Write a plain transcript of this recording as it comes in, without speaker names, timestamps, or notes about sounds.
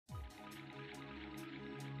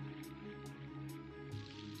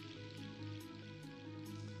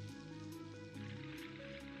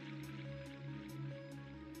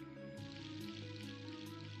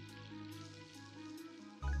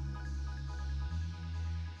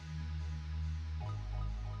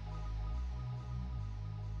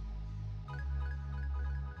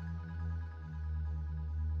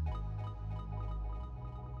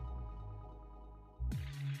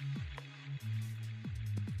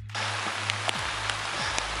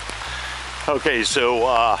Okay,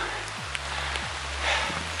 so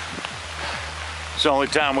it's the only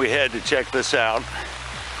time we had to check this out,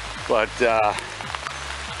 but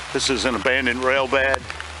this is an abandoned rail bed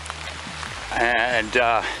and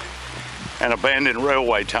an abandoned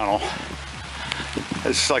railway tunnel.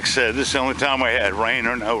 It's like I said, this is the only time we had, rain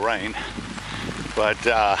or no rain, but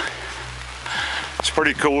it's a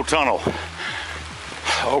pretty cool tunnel,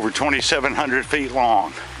 over 2,700 feet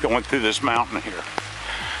long, going through this mountain here.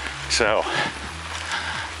 So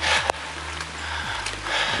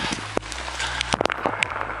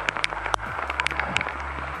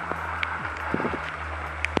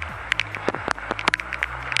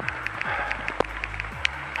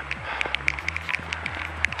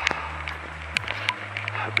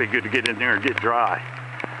it'd be good to get in there and get dry.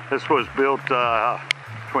 This was built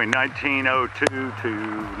between 1902 to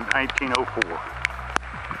 1904.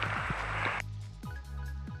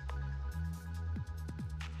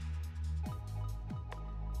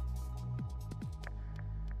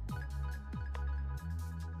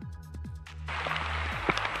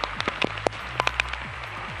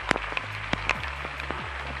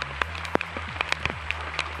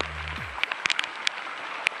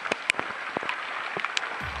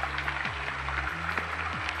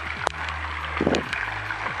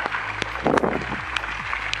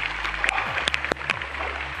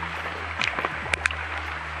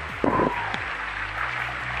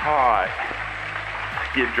 Alright,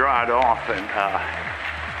 get dried off and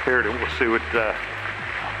here we'll see what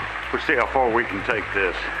we'll see how far we can take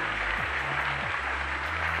this.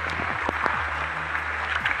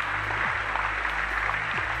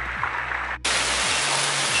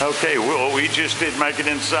 Okay, well, we just did make it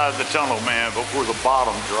inside the tunnel, man, before the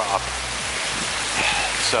bottom dropped.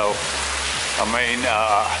 So, I mean,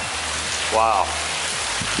 wow.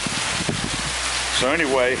 So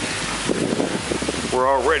anyway, we're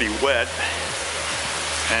already wet,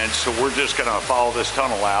 and so we're just gonna follow this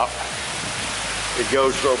tunnel out. It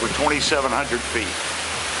goes for over 2,700 feet.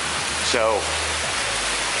 So,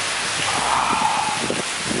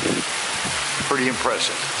 pretty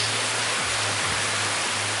impressive.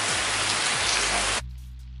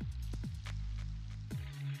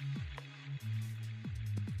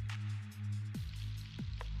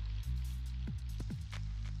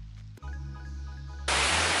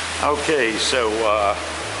 Okay, so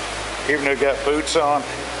even though I got boots on,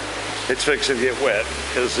 it's fixing to get wet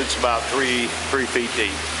because it's about three feet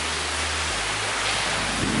deep.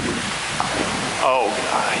 Oh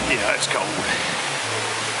God, yeah, it's cold.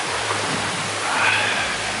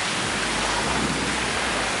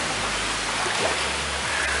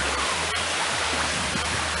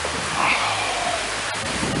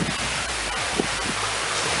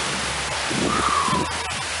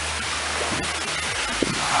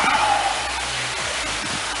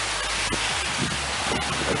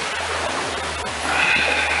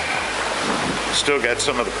 Still got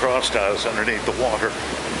some of the cross ties underneath the water.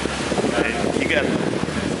 And you got,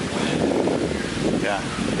 yeah,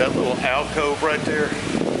 that little alcove right there.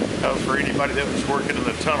 For anybody that was working in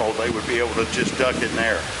the tunnel, they would be able to just duck in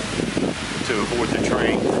there to avoid the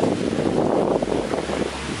train.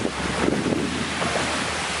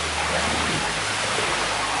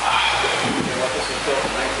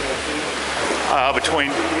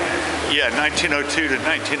 Between, yeah, 1902 to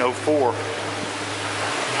 1904.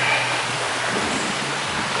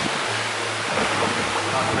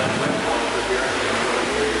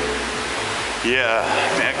 Yeah,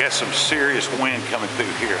 man, I got some serious wind coming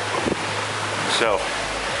through here. So,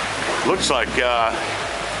 looks like,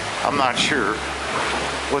 I'm not sure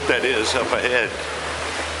what that is up ahead.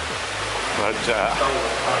 But,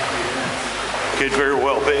 could very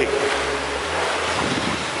well be.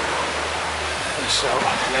 So,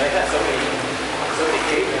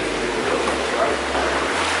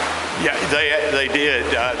 yeah, they did.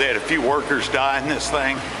 They had a few workers die in this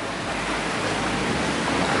thing.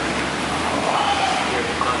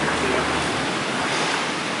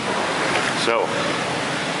 So,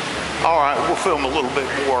 all right, we'll film a little bit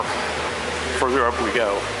more further up we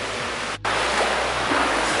go.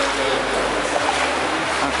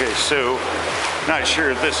 Okay, so not sure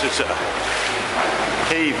if this is a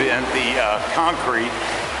cave in. The concrete,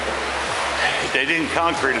 they didn't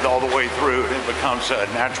concrete it all the way through, and it becomes a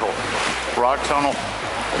natural rock tunnel.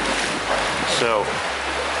 So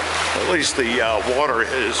at least the water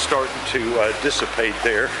is starting to dissipate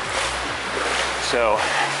there. So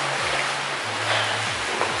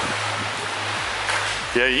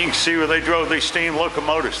yeah, you can see where they drove these steam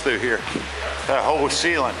locomotives through here. That whole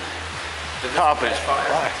ceiling. Top is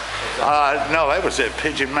fire. No, that was at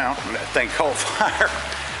Pigeon Mountain, that thing caught fire.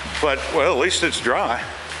 But, well, at least it's dry.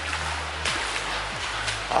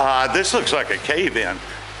 This looks like a cave-in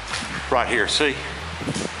right here, see? I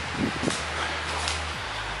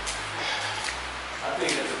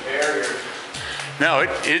think it's a barrier. No,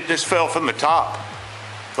 it just fell from the top.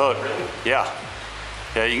 Look, Really? yeah.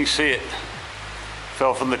 Yeah, you can see it.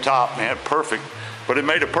 Fell from the top, man, perfect. But it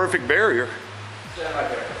made a perfect barrier. Stand right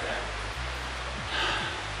there.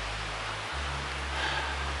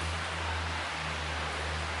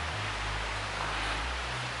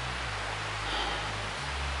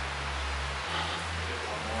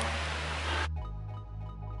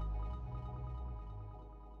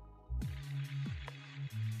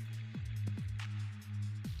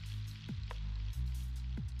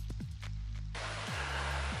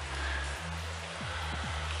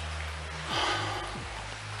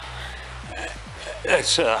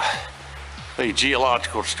 That's the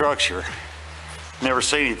geological structure. Never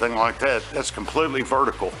seen anything like that. That's completely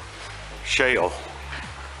vertical shale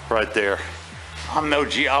right there. I'm no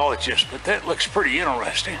geologist, but that looks pretty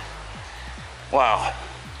interesting. Wow.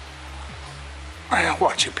 I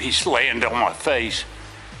watch a piece land on my face.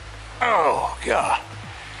 Oh God,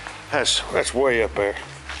 that's way up there.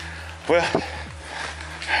 Well, all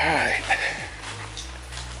right.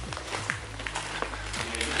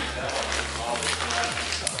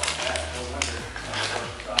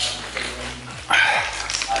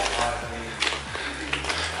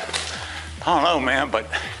 I don't know, man, but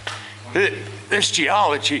this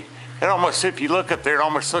geology, it almost, if you look up there, it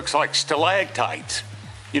almost looks like stalactites.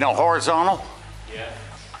 You know, horizontal? Yeah.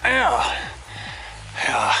 Yeah.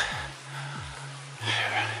 Yeah.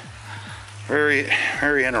 Very,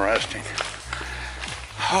 very interesting.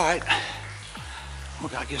 All right.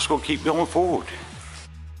 Well, I guess we'll keep going forward.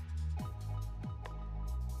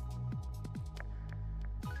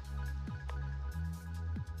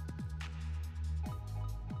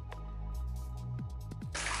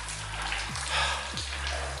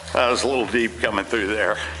 That was a little deep coming through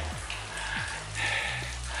there.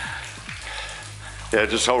 Yeah,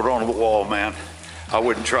 just hold on to the wall, man. I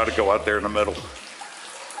wouldn't try to go out there in the middle.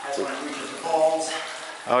 That's when it reaches the falls.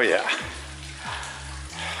 Oh, yeah.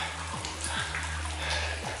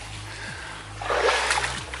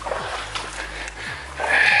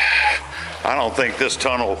 I don't think this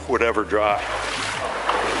tunnel would ever dry.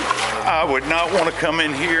 I would not want to come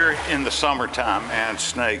in here in the summertime, man.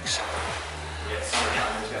 Snakes. Yeah,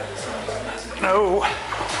 summertime has got the sun. No,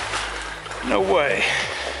 no way.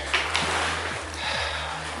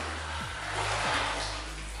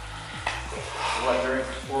 What, during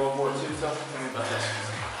World War II stuff? Tell me about this.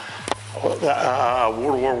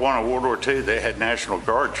 World War I and World War II, they had National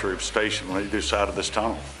Guard troops stationed on either side of this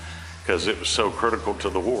tunnel because it was so critical to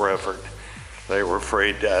the war effort. They were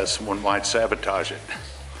afraid someone might sabotage it.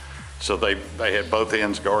 So they had both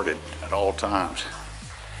ends guarded at all times.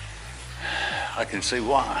 I can see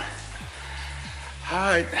why. All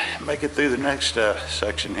right, make it through the next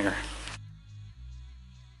section here.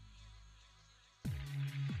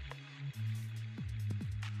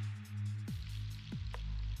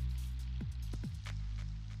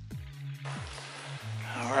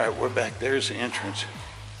 All right, we're back. There's the entrance.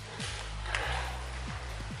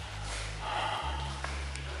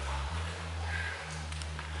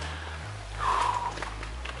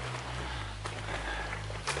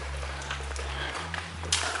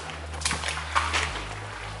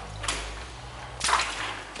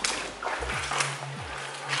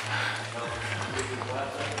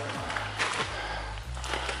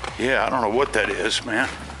 Yeah, I don't know what that is, man.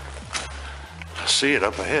 I see it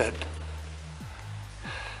up ahead.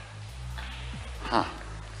 Huh.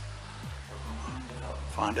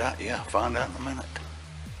 Find out, yeah, find out in a minute.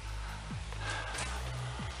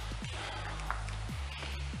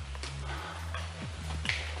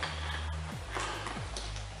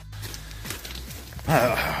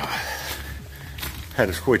 Had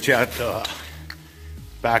to switch out the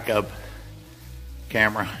backup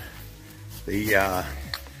camera. The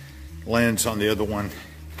lens on the other one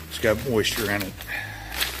has got moisture in it.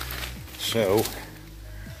 So,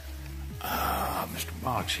 Mr.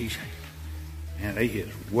 Box, he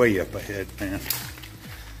is way up ahead, man.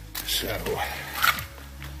 So, all right,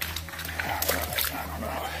 I don't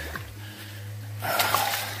know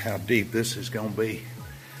how deep this is gonna be.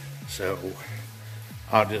 So,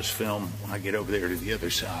 I'll just film when I get over there to the other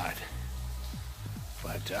side.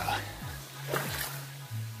 But,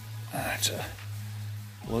 that's a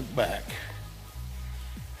look back.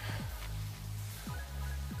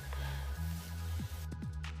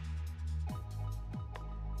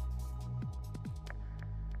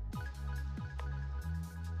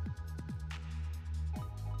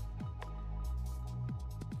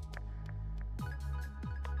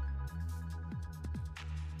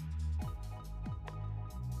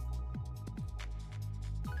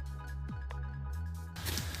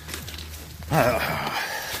 Had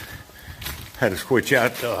to switch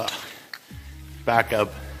out the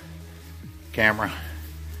backup camera.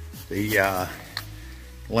 The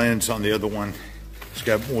lens on the other one has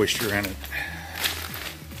got moisture in it.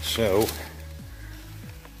 So,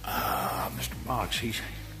 Mr. Box, he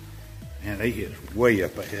is way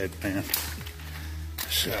up ahead, man.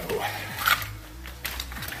 So, alright,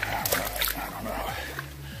 I don't know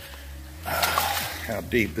how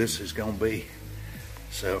deep this is going to be.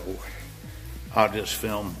 So, I'll just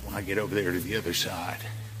film when I get over there to the other side.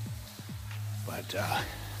 But,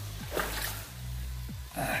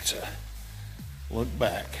 that's a look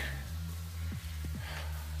back.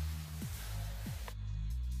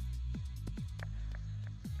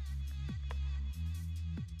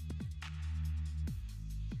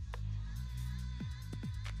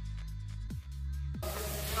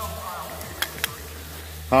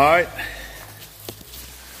 All right.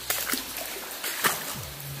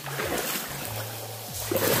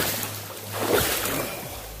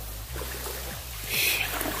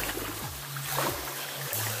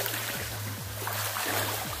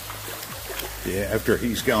 Yeah, after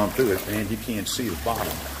he's gone through it, man, you can't see the bottom.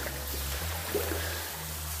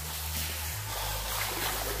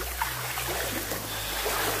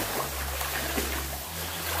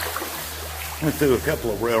 Went through a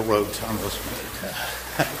couple of railroads on this one.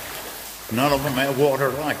 None of them have water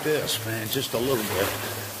like this, man, just a little bit.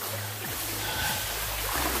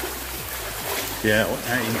 Yeah, well,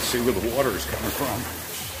 now you can see where the water is coming from.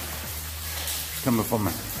 It's coming from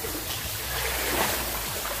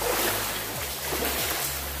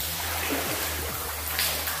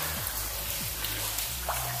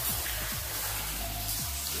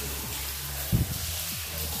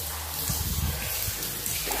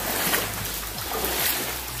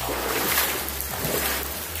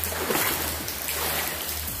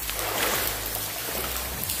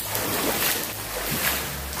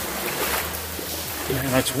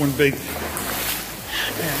man, that's one big,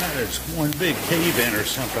 man, that is one big cave in or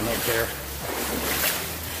something up there.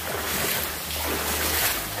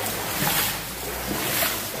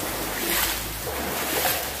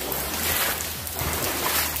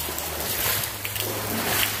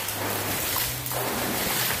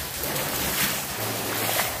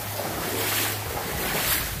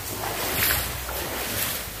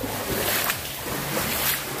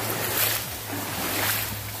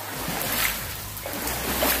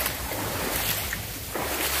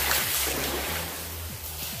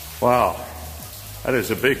 Wow, that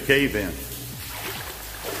is a big cave in.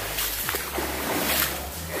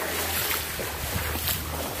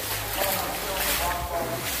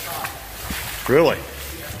 Really?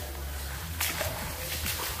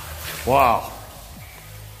 Wow.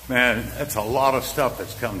 Man, that's a lot of stuff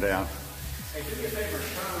that's come down. Hey, do me a favor,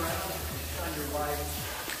 turn around and shine your light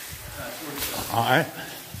towards the... All right.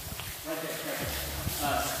 Right there.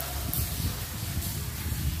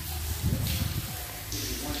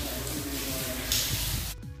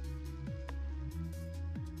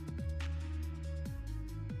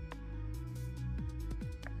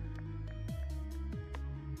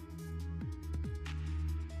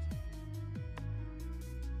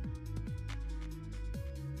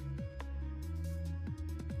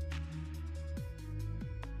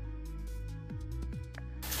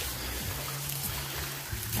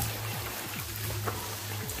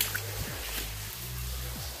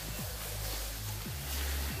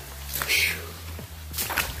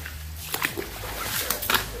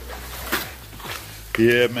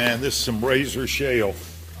 Yeah, man, this is some razor shale.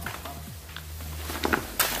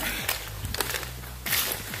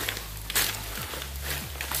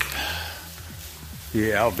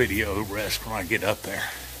 Yeah, I'll video the rest when I get up there.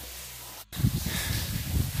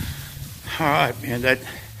 All right, man, that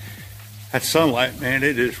sunlight, man,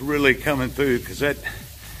 it is really coming through, because that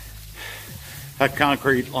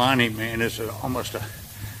concrete lining, man, is it's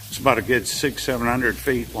about a good 600-700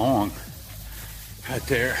 feet long right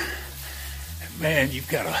there. Man, you've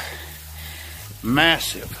got a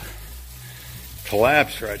massive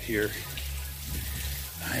collapse right here.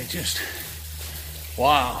 I just,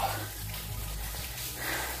 wow.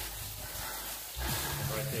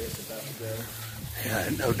 Right there, it's about to go. Yeah,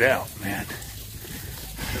 no doubt, man.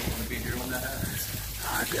 You don't want to be here when that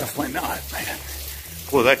happens. Definitely not, man.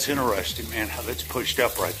 Well, that's interesting, man, how that's pushed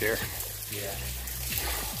up right there. Yeah.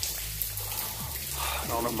 I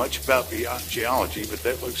don't know much about the geology, but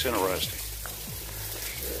that looks interesting.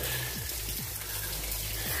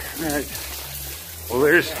 All right. Well,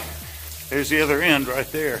 there's the other end right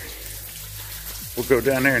there. We'll go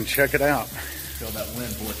down there and check it out. Feel that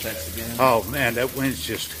wind vortex again? Oh, man, that wind's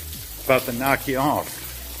just about to knock you off.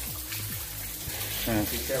 Be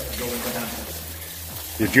careful going down.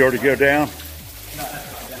 Did you already go down? No,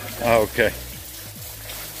 that's not down. Oh, okay.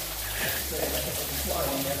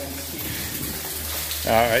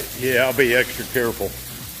 All right. Yeah, I'll be extra careful.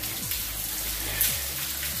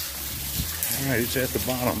 All right, it's at the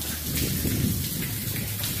bottom.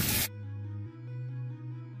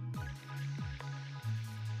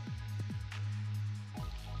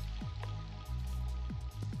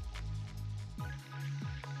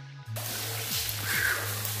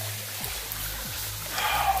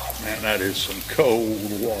 Man, that is some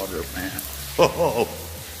cold water, man.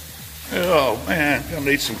 Oh man, gonna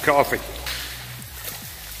need some coffee.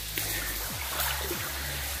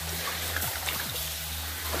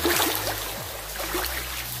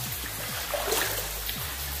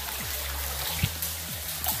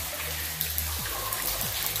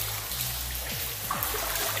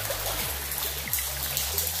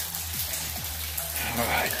 All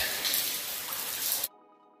right.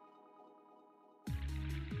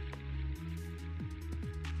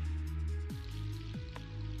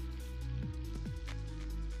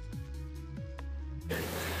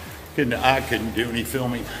 I couldn't do any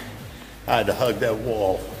filming. I had to hug that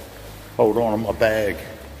wall, hold on to my bag.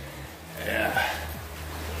 Yeah.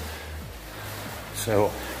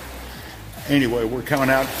 So anyway, we're coming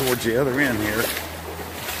out towards the other end here.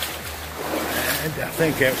 And I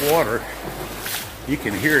think that water, you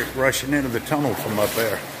can hear it rushing into the tunnel from up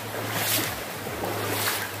there.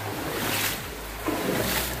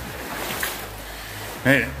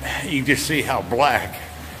 And you can just see how black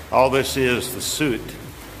all this is, the soot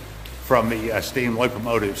from the steam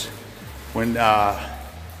locomotives when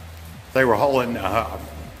they were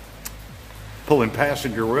pulling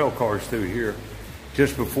passenger rail cars through here.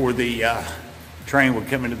 Just before the train would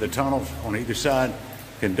come into the tunnels on either side,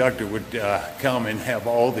 conductor would come and have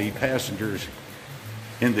all the passengers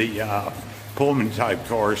in the Pullman type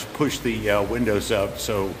cars push the windows up,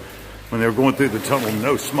 so when they were going through the tunnel,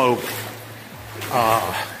 no smoke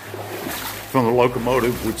from the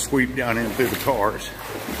locomotive would sweep down in through the cars.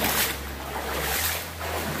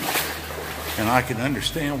 And I can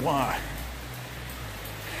understand why.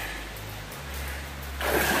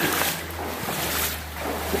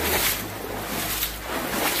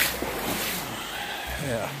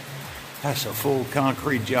 Yeah, that's a full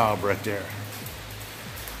concrete job right there.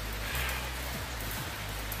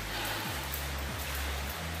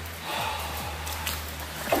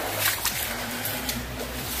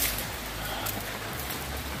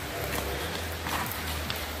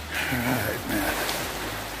 All right, man.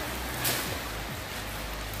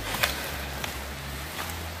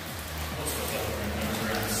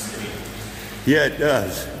 Yeah, it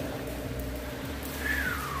does.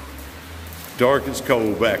 Dark as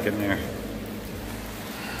coal back in there.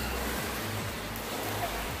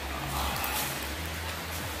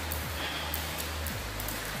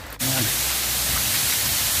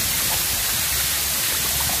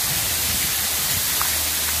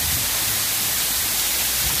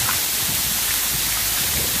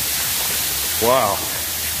 Wow.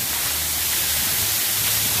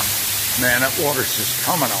 Man, that water's just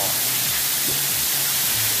coming on.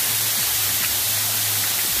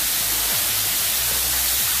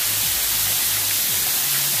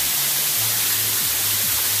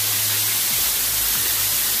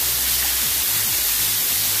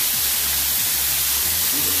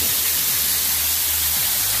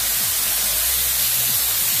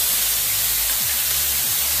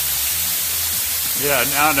 Yeah,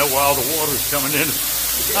 now I know why all the water's coming in.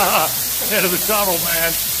 Into the tunnel,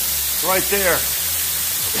 man. Right there.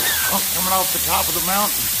 Coming off the top of the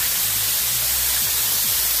mountain.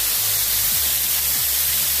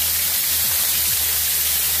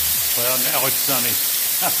 Well, now it's sunny.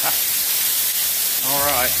 All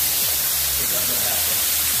right.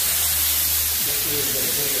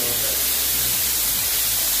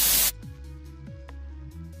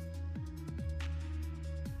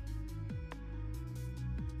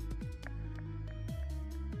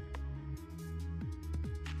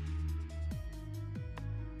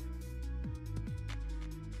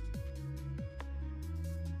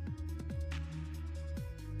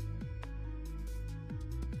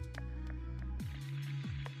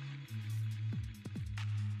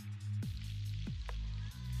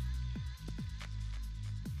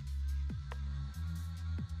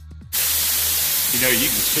 You know,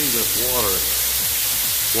 you can see this water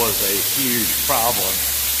was a huge problem.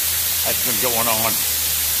 That's been going on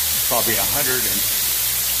probably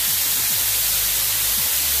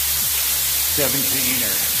 117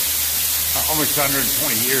 or almost 120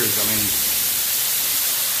 years. I mean,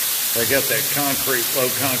 they got that concrete, low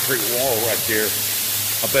concrete wall right there.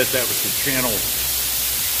 I bet that was the channel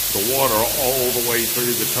the water all the way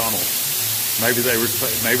through the tunnel. Maybe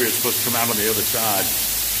it's supposed to come out on the other side,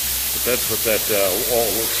 but that's what that wall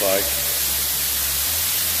looks like.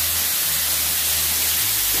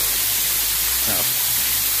 Now,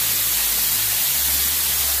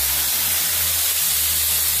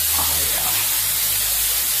 oh yeah,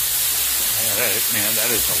 man,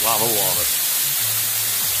 that is a lot of water.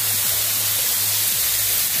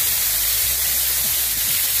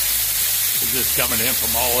 It's just coming in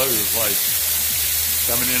from all over the place,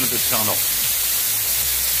 coming into the tunnel.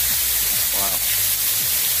 Wow.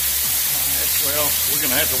 All right, well, we're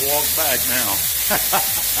going to have to walk back now.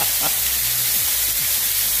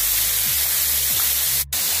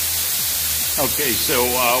 Okay, so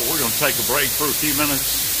we're going to take a break for a few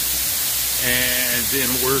minutes, and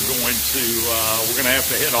then we're going to have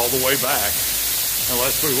to head all the way back,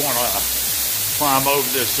 unless we want to climb over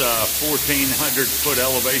this 1,400 foot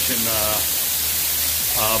elevation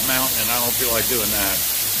mountain, and I don't feel like doing that.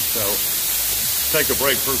 So take a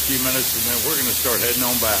break for a few minutes, and then we're going to start heading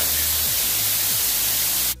on back.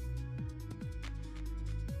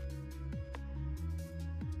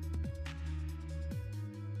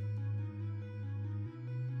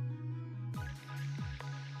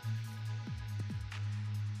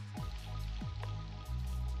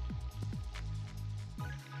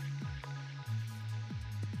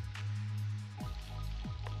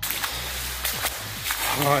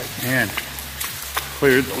 All right, man,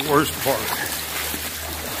 cleared the worst part.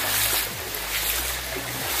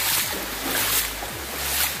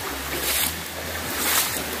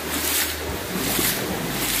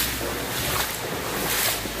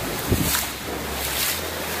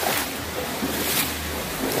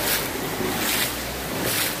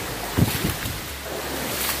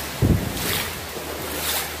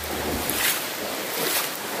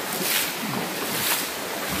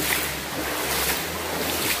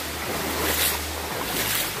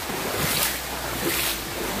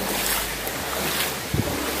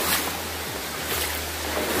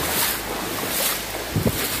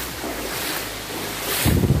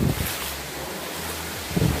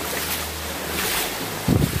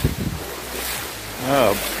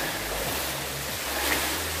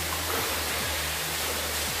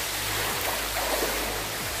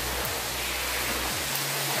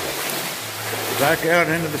 Back out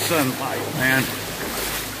into the sunlight, man.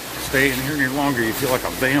 Staying here any longer, you feel like a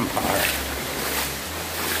vampire.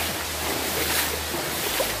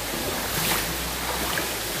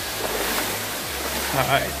 All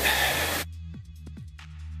right.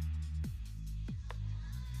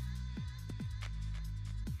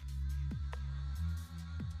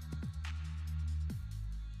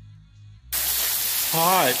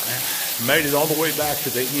 All right, man. Made it all the way back to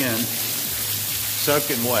the end,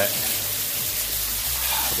 soaking wet.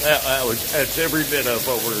 That's every bit of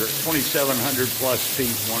over 2,700 plus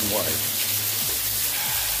feet one way.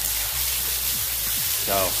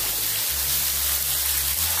 So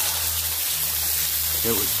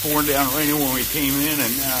it was pouring down raining when we came in,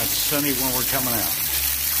 and now it's sunny when we're coming out.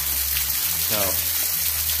 So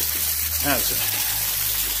that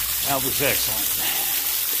was excellent.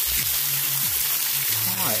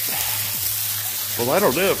 All right. Well,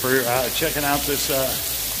 that'll do it for checking out this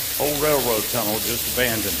old railroad tunnel just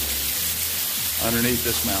abandoned underneath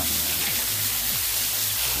this mountain.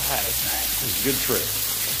 All right, it was a good trip.